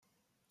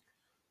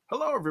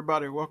Hello,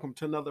 everybody. Welcome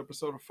to another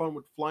episode of Fun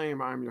with Flame.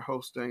 I'm your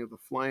host, Daniel the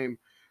Flame.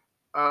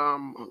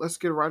 Let's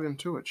get right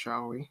into it,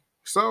 shall we?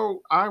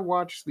 So, I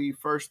watched the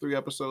first three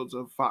episodes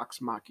of Vox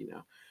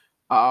Machina.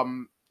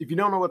 If you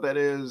don't know what that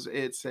is,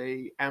 it's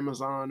a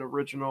Amazon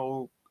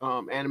original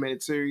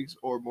animated series,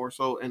 or more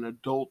so, an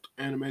adult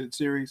animated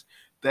series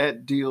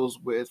that deals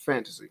with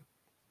fantasy.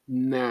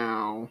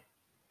 Now,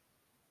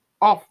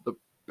 off the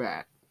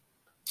bat,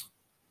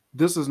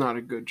 this is not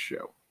a good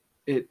show.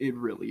 It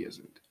really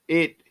isn't.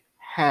 It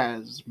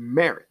has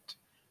merit.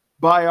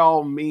 By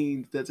all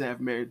means, does it have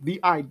merit.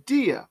 The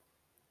idea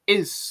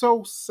is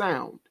so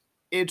sound,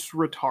 it's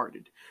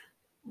retarded.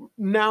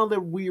 Now that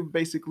we've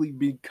basically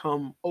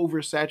become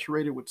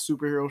oversaturated with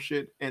superhero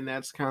shit, and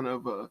that's kind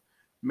of a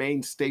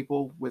main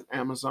staple with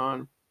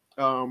Amazon,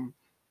 um,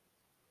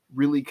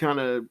 really kind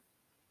of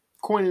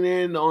coining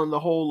in on the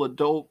whole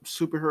adult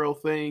superhero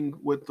thing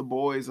with the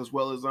boys as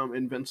well as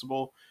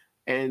Invincible,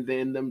 and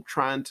then them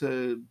trying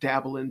to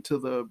dabble into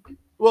the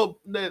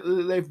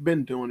they've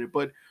been doing it,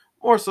 but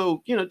more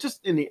so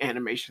just in the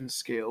animation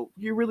scale,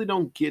 you really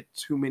don't get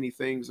too many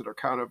things that are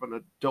kind of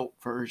an adult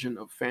version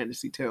of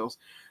fantasy tales.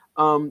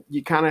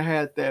 You kind of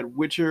had that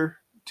Witcher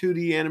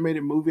 2D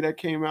animated movie that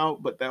came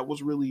out, but that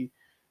was really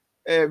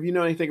if you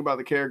know anything about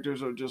the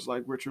characters or just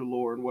like Richard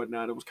lore and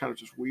whatnot, it was kind of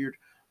just weird.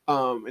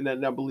 And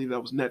then I believe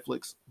that was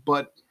Netflix,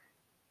 but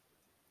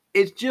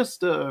it's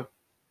just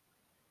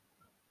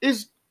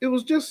it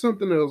was just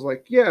something that was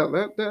like, yeah,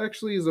 that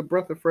actually is a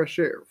breath of fresh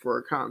air for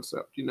a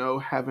concept.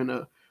 Having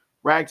a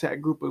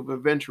ragtag group of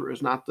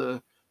adventurers, not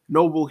the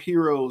noble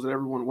heroes that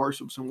everyone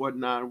worships and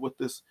whatnot, with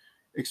this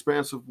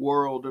expansive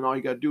world, and all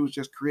you got to do is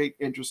just create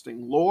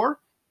interesting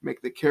lore,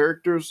 make the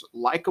characters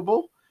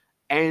likable,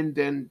 and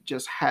then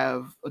just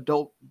have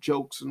adult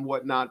jokes and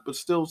whatnot, but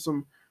still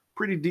some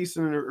pretty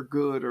decent or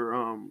good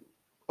or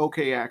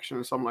okay action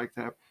or something like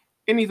that.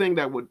 Anything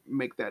that would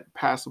make that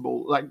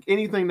passable, like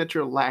anything that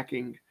you're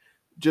lacking,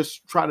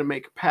 just try to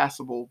make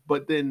passable,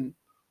 but then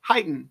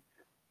heighten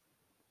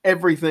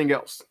everything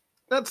else.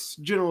 That's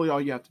generally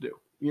all you have to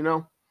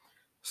do.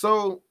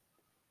 So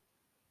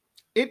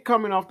it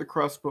coming off the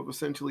cusp of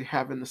essentially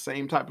having the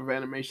same type of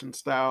animation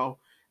style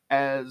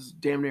as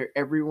damn near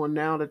everyone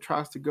now that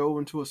tries to go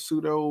into a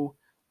pseudo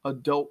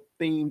adult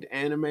themed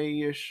anime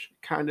ish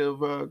kind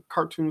of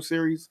cartoon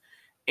series.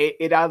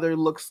 It either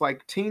looks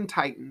like Teen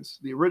Titans,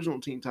 the original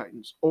Teen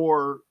Titans,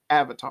 or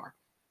Avatar.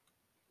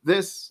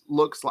 This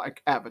looks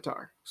like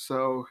Avatar.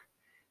 So,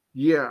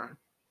 yeah,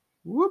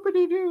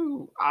 whoopity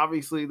doo.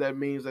 Obviously, that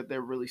means that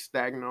they're really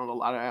stagnant on a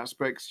lot of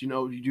aspects.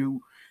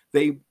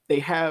 They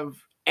have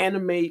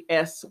anime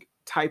esque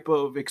type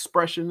of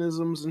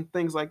expressionisms and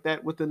things like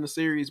that within the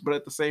series, but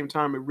at the same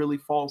time, it really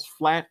falls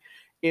flat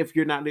if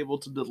you're not able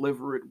to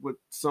deliver it with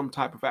some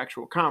type of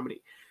actual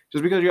comedy.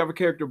 Just because you have a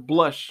character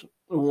blush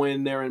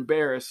when they're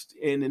embarrassed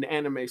in an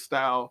anime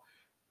style,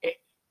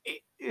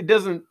 it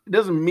doesn't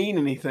mean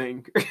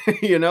anything.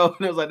 And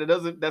it's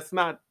like that's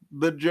not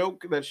the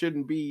joke. That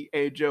shouldn't be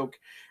a joke.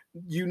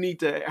 You need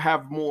to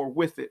have more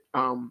with it.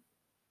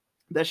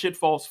 That shit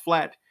falls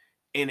flat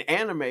in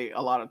anime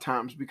a lot of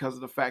times because of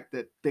the fact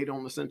that they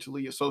don't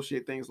essentially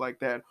associate things like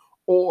that,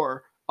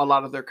 or a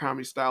lot of their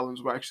comedy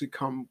stylings will actually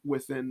come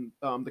within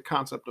the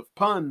concept of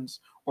puns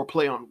or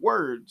play on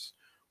words,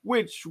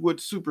 which would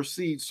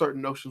supersede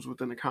certain notions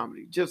within the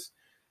comedy. Just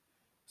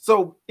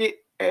so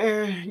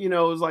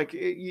it's like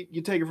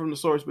you take it from the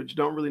source, but you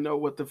don't really know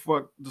what the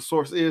fuck the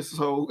source is.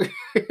 So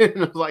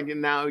it's like,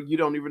 and now you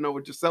don't even know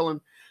what you're selling.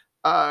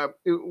 It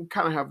will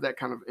kind of have that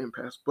kind of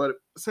impasse, but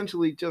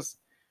essentially just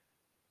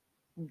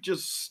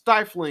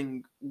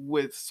stifling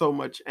with so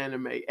much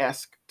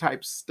anime-esque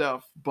type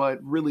stuff, but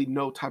really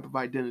no type of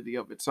identity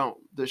of its own.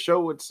 The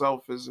show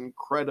itself is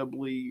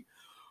incredibly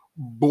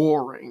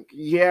boring.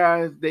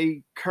 Yeah,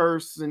 they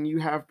curse and you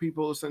have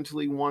people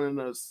essentially wanting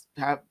to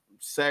have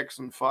sex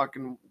and fuck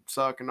and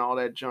suck and all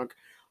that junk.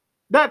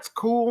 That's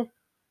cool.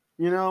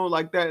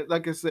 Like that.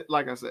 Like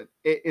I said,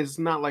 it's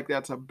not like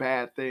that's a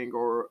bad thing,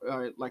 or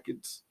like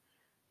it's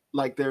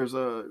like there's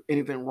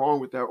anything wrong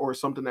with that, or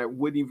something that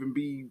wouldn't even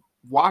be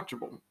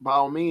watchable. By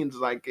all means,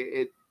 like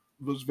it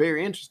was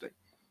very interesting.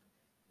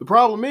 The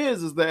problem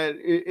is that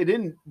it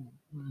didn't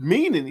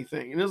mean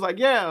anything. And it's like,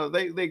 yeah,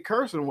 they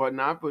curse and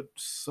whatnot, but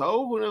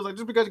so, and it was like,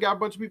 just because you got a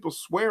bunch of people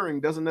swearing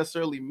doesn't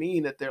necessarily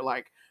mean that they're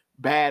like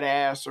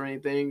badass or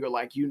anything, or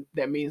like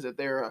that means that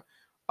they're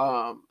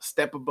a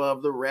step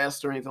above the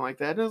rest or anything like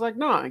that. And it's like,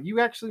 no, you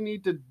actually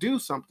need to do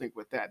something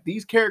with that.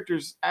 These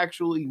characters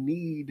actually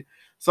need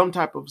some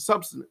type of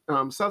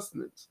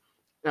sustenance.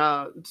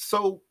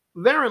 So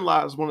therein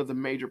lies one of the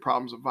major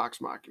problems of Vox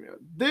Machina.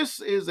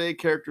 This is a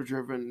character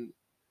driven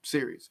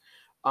series,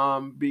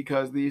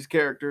 because these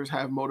characters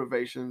have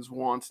motivations,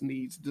 wants,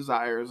 needs,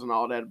 desires, and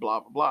all that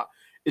blah blah blah.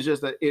 It's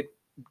just that it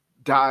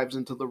dives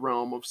into the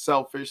realm of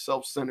selfish,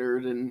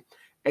 self-centered,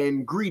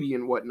 and greedy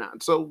and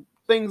whatnot. So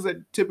things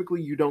that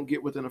typically you don't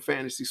get within a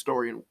fantasy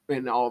story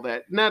and all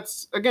that. And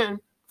that's again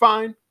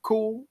fine,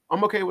 cool.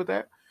 I'm okay with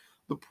that.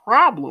 The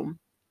problem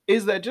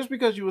is that just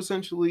because you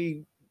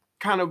essentially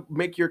kind of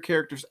make your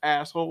characters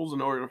assholes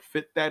in order to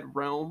fit that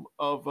realm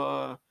of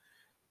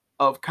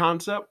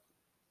concept,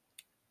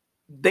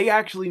 they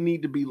actually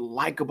need to be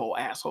likable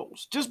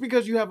assholes. Just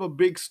because you have a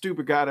big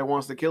stupid guy that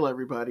wants to kill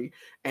everybody,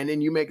 and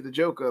then you make the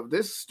joke of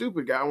this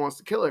stupid guy wants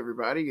to kill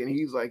everybody, and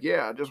he's like,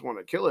 "Yeah, I just want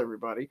to kill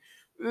everybody."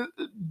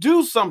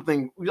 Do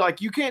something. Like,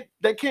 you can't.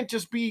 That can't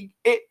just be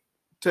it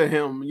to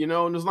him, you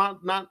know. And it's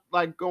not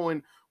like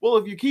going, well,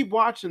 if you keep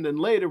watching, then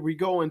later we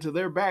go into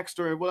their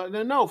backstory. Well,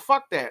 no,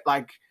 fuck that.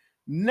 Like,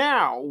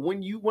 now,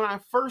 when I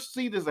first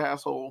see this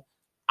asshole,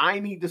 I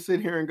need to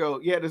sit here and go,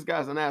 yeah, this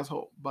guy's an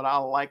asshole, but I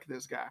like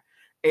this guy.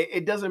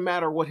 It doesn't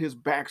matter what his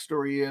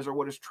backstory is, or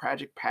what his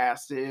tragic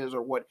past is,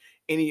 or what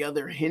any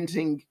other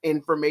hinting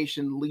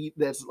information lead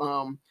that's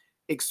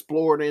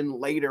explored in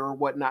later or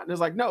whatnot. And it's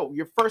like, no,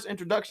 your first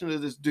introduction to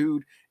this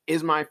dude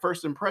is my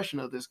first impression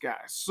of this guy.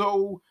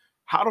 So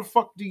how the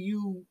fuck do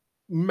you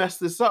mess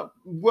this up?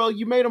 Well,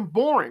 you made him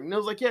boring. And it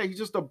was like, yeah, he's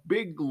just a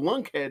big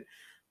lunkhead.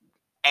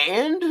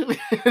 And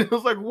it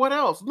was like, what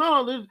else?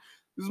 No, there's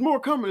more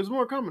coming. There's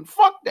more coming.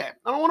 Fuck that.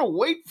 I don't want to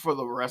wait for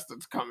the rest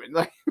that's coming.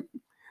 Like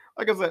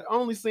I said, I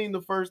only seen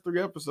the first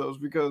 3 episodes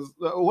because,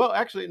 well,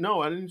 actually,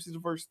 no, I didn't see the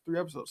first 3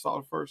 episodes. Saw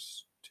the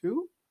first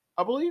 2,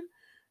 I believe.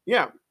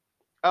 Yeah,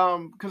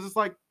 because it's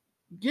like,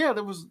 yeah,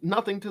 there was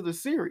nothing to the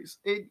series.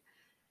 It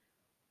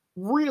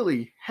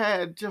really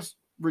had just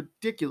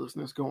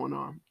ridiculousness going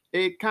on.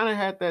 It kind of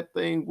had that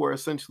thing where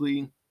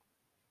essentially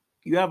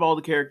you have all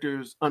the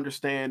characters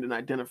understand and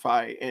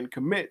identify and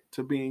commit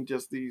to being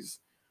just these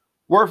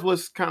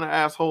worthless kind of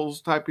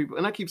assholes type people.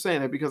 And I keep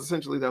saying that because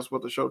essentially that's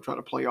what the show tried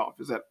to play off,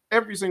 is that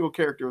every single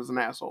character is an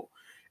asshole.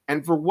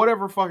 And for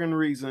whatever fucking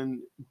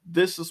reason,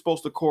 this is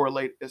supposed to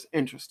correlate as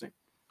interesting.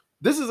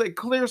 This is a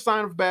clear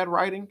sign of bad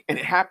writing, and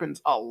it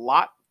happens a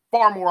lot,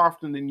 far more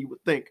often than you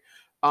would think.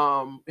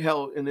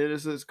 Hell, and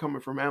this is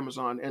coming from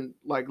Amazon, and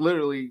like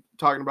literally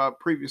talking about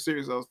previous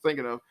series I was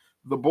thinking of,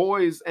 The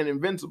Boys and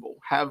Invincible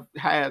have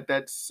had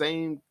that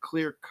same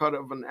clear cut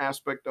of an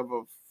aspect of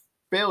a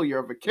failure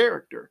of a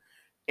character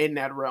in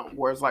that realm,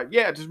 where it's like,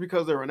 yeah, just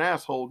because they're an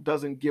asshole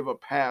doesn't give a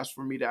pass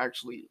for me to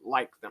actually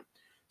like them.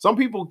 Some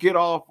people get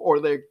off or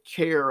they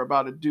care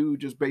about a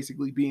dude just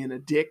basically being a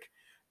dick,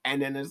 and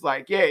then it's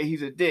like, yeah,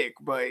 he's a dick,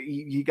 but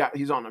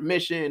he's on a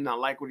mission, and I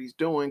like what he's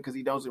doing because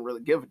he doesn't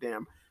really give a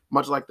damn,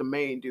 much like the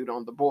main dude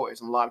on The Boys.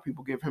 And a lot of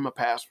people give him a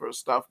pass for his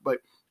stuff, but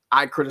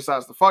I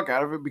criticize the fuck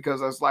out of it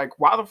because it's like,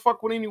 why the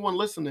fuck would anyone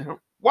listen to him?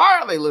 Why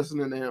are they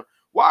listening to him?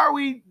 Why are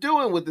we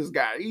doing with this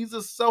guy? He's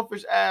a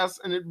selfish ass,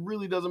 and it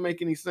really doesn't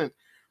make any sense.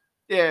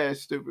 Yeah,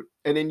 it's stupid.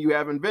 And then you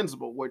have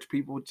Invincible, which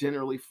people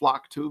generally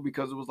flock to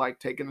because it was like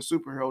taking a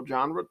superhero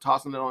genre,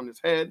 tossing it on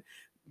its head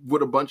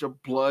with a bunch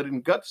of blood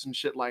and guts and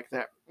shit like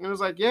that. And it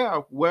was like, yeah,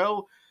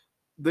 well,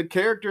 the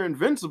character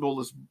Invincible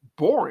is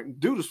boring.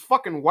 Dude is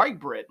fucking white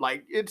bread.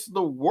 Like, it's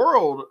the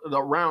world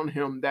around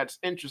him that's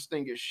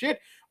interesting as shit.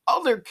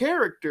 Other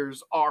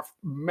characters are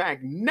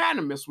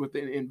magnanimous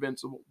within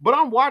Invincible, but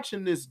I'm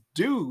watching this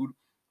dude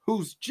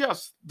who's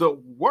just the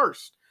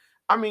worst.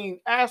 I mean,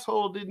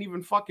 asshole didn't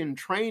even fucking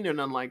train or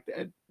nothing like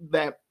that.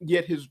 That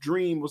yet his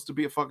dream was to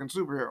be a fucking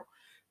superhero.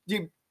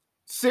 You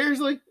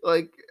seriously,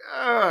 like,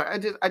 I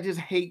just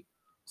hate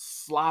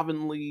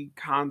slovenly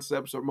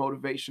concepts or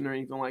motivation or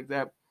anything like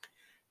that.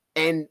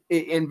 And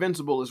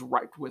Invincible is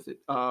ripe with it.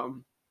 Oh,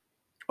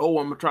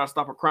 I'm gonna try to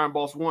stop a crime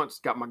boss once,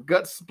 got my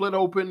guts split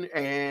open,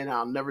 and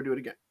I'll never do it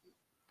again.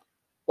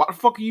 What the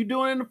fuck are you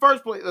doing in the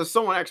first place?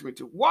 Someone asked me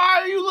to.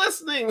 Why are you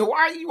listening?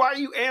 Why are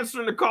you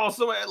answering the call?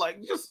 Somebody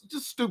like just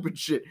stupid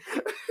shit.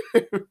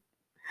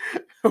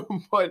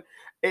 But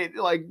it,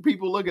 like,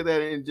 people look at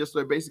that and just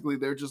like, basically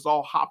they're just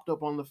all hopped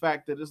up on the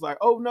fact that it's like,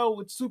 oh no,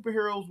 it's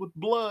superheroes with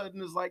blood,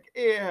 and it's like,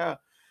 yeah,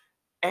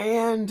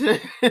 and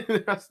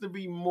there has to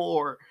be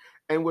more.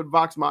 And with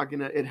Vox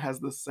Machina, it has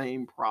the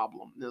same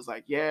problem. It's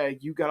like, yeah,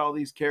 you got all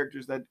these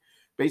characters that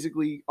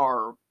basically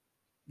are,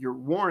 you're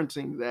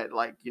warranting that,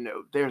 like,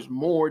 there's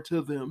more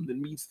to them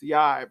than meets the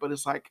eye, but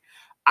it's like,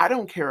 I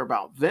don't care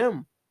about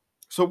them.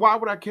 So why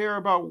would I care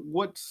about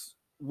what's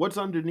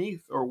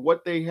underneath or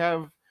what they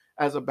have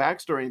as a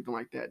backstory or anything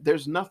like that?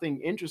 There's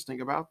nothing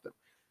interesting about them.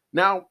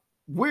 Now,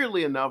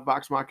 weirdly enough,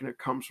 Vox Machina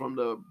comes from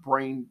the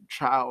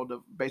brainchild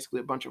of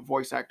basically a bunch of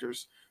voice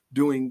actors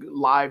doing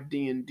live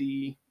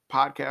D&D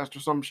podcast or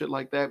some shit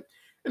like that,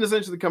 and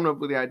essentially coming up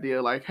with the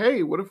idea like,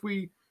 hey, what if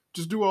we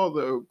just do all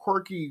the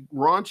quirky,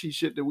 raunchy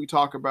shit that we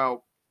talk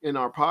about in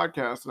our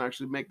podcast and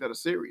actually make that a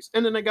series?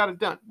 And then they got it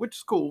done, which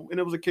is cool. And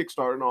it was a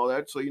Kickstarter and all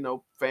that,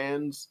 so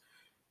fans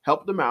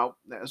helped them out,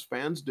 as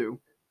fans do,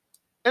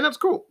 and that's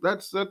cool.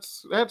 That's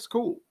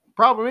cool.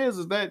 Problem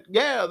is that,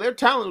 yeah, their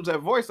talent was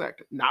at voice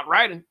acting, not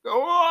writing.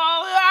 Oh,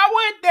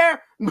 I went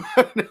there,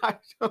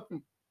 but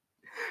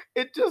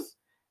it just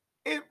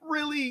it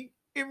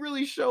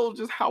really shows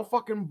just how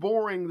fucking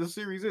boring the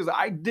series is.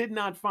 I did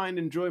not find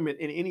enjoyment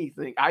in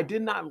anything. I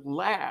did not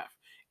laugh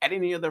at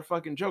any of their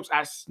fucking jokes.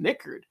 I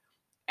snickered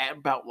at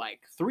about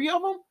like 3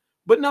 of them,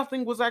 but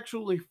nothing was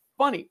actually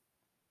funny.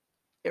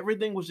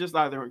 everything was just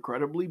either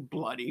incredibly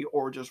bloody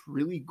or just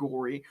really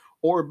gory,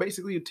 or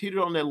basically it teetered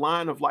on that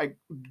line of like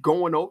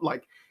going over,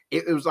 like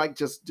it was like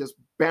just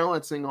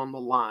balancing on the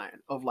line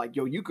of like,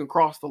 yo, you can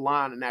cross the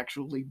line and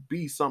actually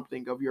be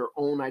something of your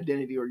own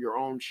identity or your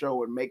own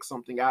show and make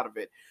something out of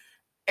it.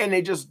 And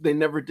they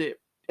never did.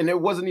 And it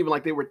wasn't even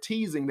like they were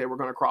teasing they were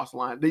going to cross the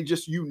line. They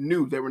just, you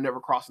knew they were never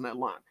crossing that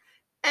line.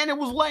 And it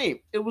was lame.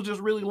 It was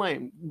just really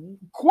lame.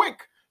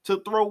 Quick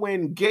to throw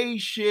in gay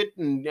shit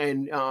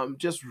and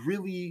just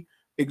really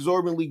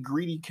exorbitantly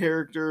greedy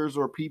characters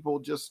or people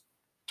just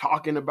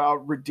talking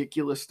about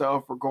ridiculous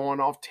stuff or going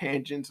off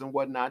tangents and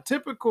whatnot.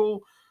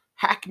 Typical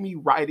hack me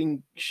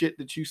writing shit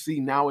that you see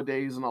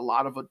nowadays in a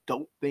lot of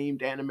adult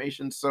themed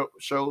animation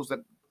shows that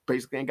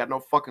basically ain't got no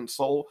fucking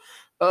soul.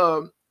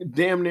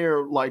 Damn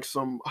near like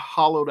some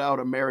hollowed out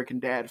American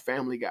Dad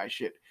Family Guy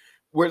shit.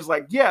 Where it's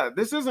like, yeah,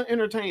 this isn't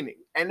entertaining,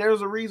 and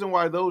there's a reason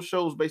why those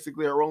shows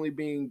basically are only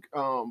being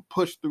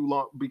pushed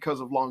through because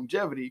of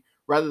longevity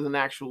rather than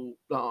actual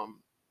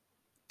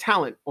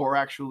talent or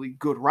actually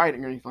good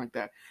writing or anything like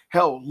that.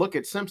 Hell, look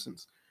at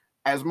Simpsons.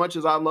 As much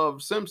as I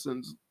love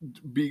Simpsons,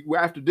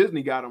 after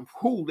Disney got them,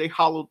 who they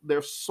hollowed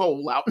their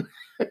soul out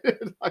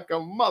like a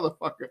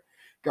motherfucker.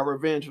 Got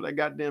revenge for that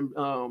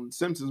goddamn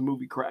Simpsons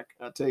movie crack.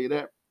 I'll tell you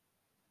that.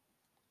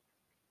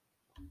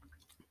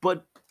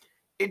 But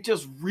it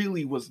just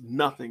really was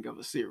nothing of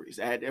a series.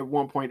 At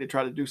one point, they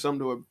tried to do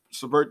something to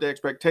subvert the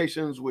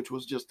expectations, which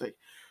was just a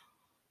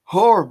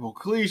horrible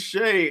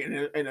cliche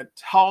and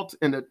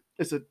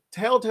it's a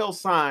telltale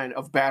sign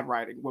of bad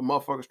writing when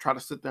motherfuckers try to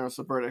sit there and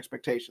subvert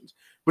expectations.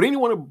 But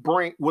anyone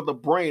with a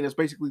brain is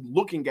basically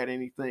looking at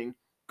anything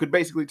could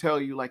basically tell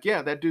you, like,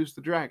 yeah, that dude's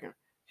the dragon.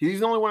 He's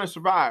the only one that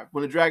survived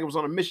when the dragon was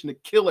on a mission to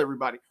kill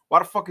everybody. Why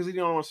the fuck is he the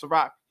only one to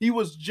survive? He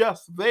was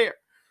just there.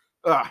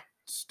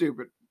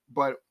 Stupid.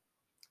 But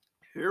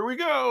here we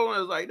go. And I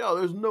was like, no,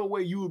 there's no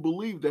way you would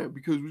believe that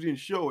because we didn't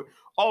show it.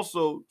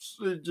 Also,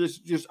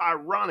 just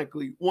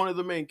ironically, one of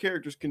the main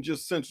characters can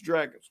just sense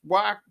dragons.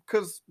 Why?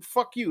 Because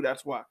fuck you.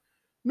 That's why.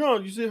 No,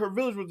 you see, her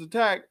village was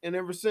attacked, and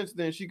ever since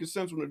then, she can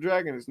sense when a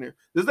dragon is near.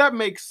 Does that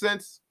make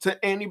sense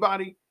to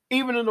anybody,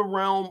 even in the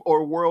realm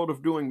or world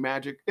of doing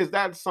magic? Is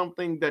that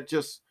something that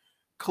just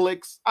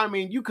clicks? I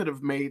mean, you could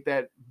have made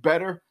that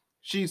better.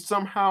 She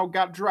somehow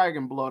got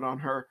dragon blood on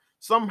her.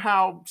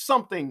 Somehow,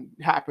 something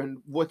happened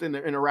within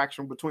the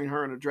interaction between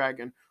her and a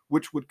dragon,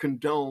 which would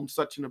condone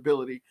such an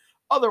ability.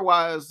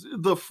 Otherwise,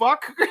 the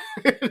fuck?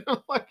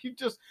 Like you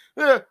just,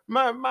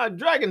 my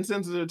dragon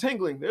senses are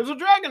tingling. There's a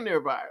dragon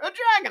nearby. A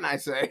dragon, I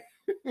say.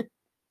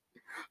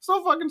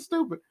 So fucking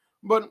stupid.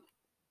 But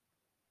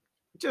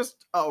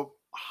just a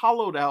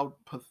hollowed out,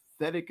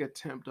 pathetic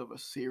attempt of a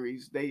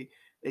series. They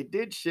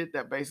did shit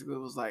that basically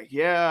was like,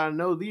 yeah, I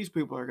know these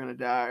people are gonna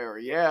die, or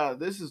yeah,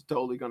 this is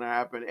totally gonna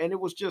happen, and it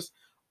was just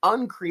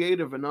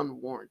uncreative and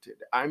unwarranted.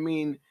 I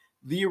mean,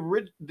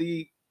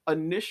 the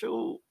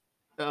initial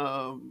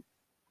um,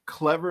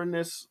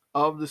 cleverness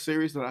of the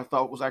series that I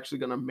thought was actually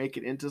going to make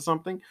it into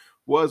something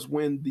was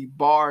when the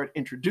bard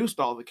introduced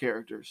all the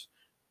characters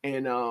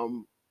and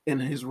in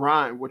his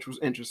rhyme, which was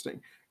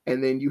interesting.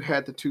 And then you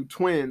had the two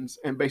twins,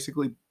 and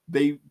basically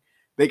they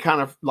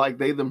kind of like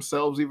they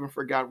themselves even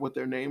forgot what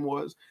their name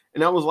was,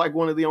 and that was like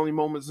one of the only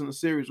moments in the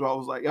series where I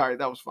was like, all right,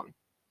 that was funny.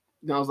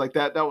 And I was like,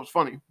 that was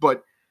funny,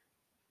 but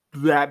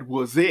that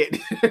was it.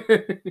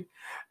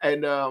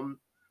 And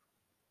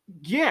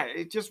yeah,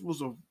 it just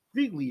was a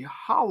really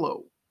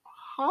hollow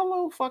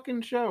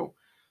fucking show.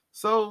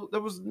 So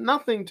there was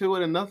nothing to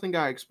it and nothing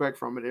I expect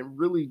from it, and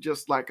really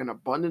just like an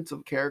abundance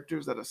of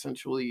characters that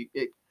essentially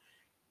it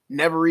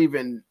never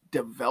even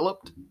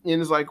developed.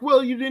 And it's like,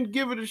 well, you didn't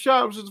give it a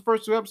shot. It was just the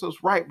first two episodes,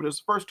 right? But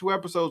it's the first two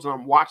episodes, and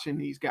I'm watching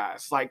these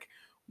guys like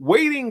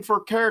waiting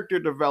for character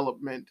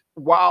development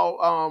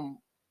while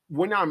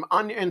when I'm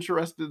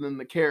uninterested in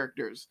the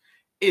characters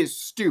is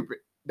stupid.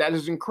 That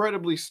is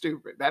incredibly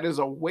stupid. That is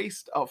a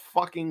waste of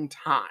fucking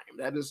time.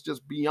 That is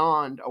just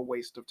beyond a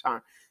waste of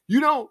time. You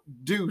don't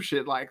do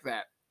shit like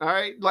that. All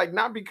right. Like,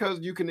 not because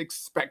you can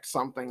expect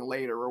something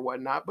later or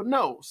whatnot, but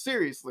no,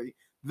 seriously,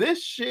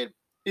 this shit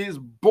is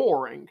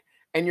boring.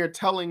 And you're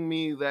telling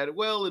me that,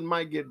 well, it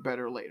might get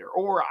better later,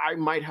 or I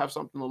might have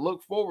something to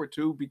look forward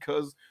to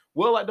because,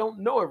 well, I don't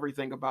know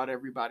everything about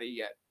everybody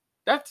yet.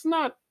 That's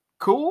not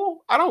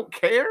cool. I don't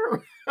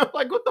care.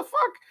 Like, what the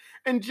fuck?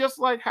 And just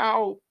like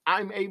how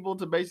I'm able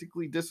to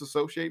basically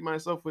disassociate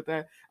myself with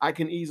that, I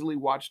can easily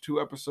watch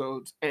two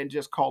episodes and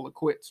just call it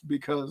quits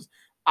because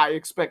I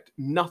expect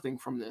nothing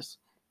from this.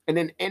 And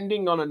then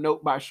ending on a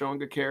note by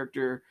showing a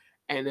character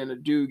and then a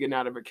dude getting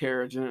out of a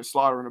carriage and then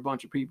slaughtering a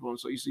bunch of people. And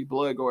so you see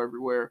blood go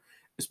everywhere.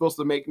 It's supposed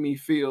to make me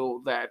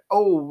feel that,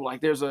 oh,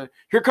 like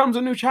here comes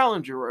a new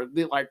challenger, or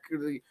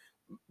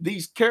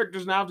these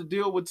characters now have to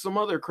deal with some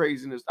other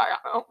craziness.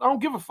 I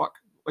don't give a fuck.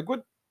 Like,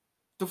 what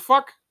the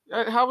fuck?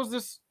 How is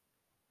this?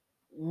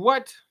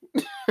 What?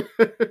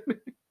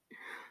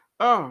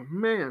 Oh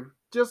man,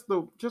 just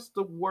the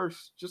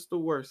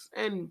worst,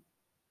 and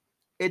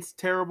it's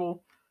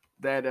terrible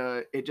that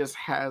it just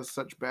has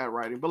such bad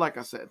writing. But like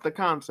I said, the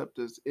concept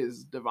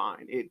is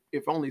divine. It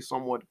if only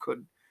someone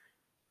could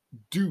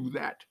do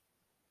that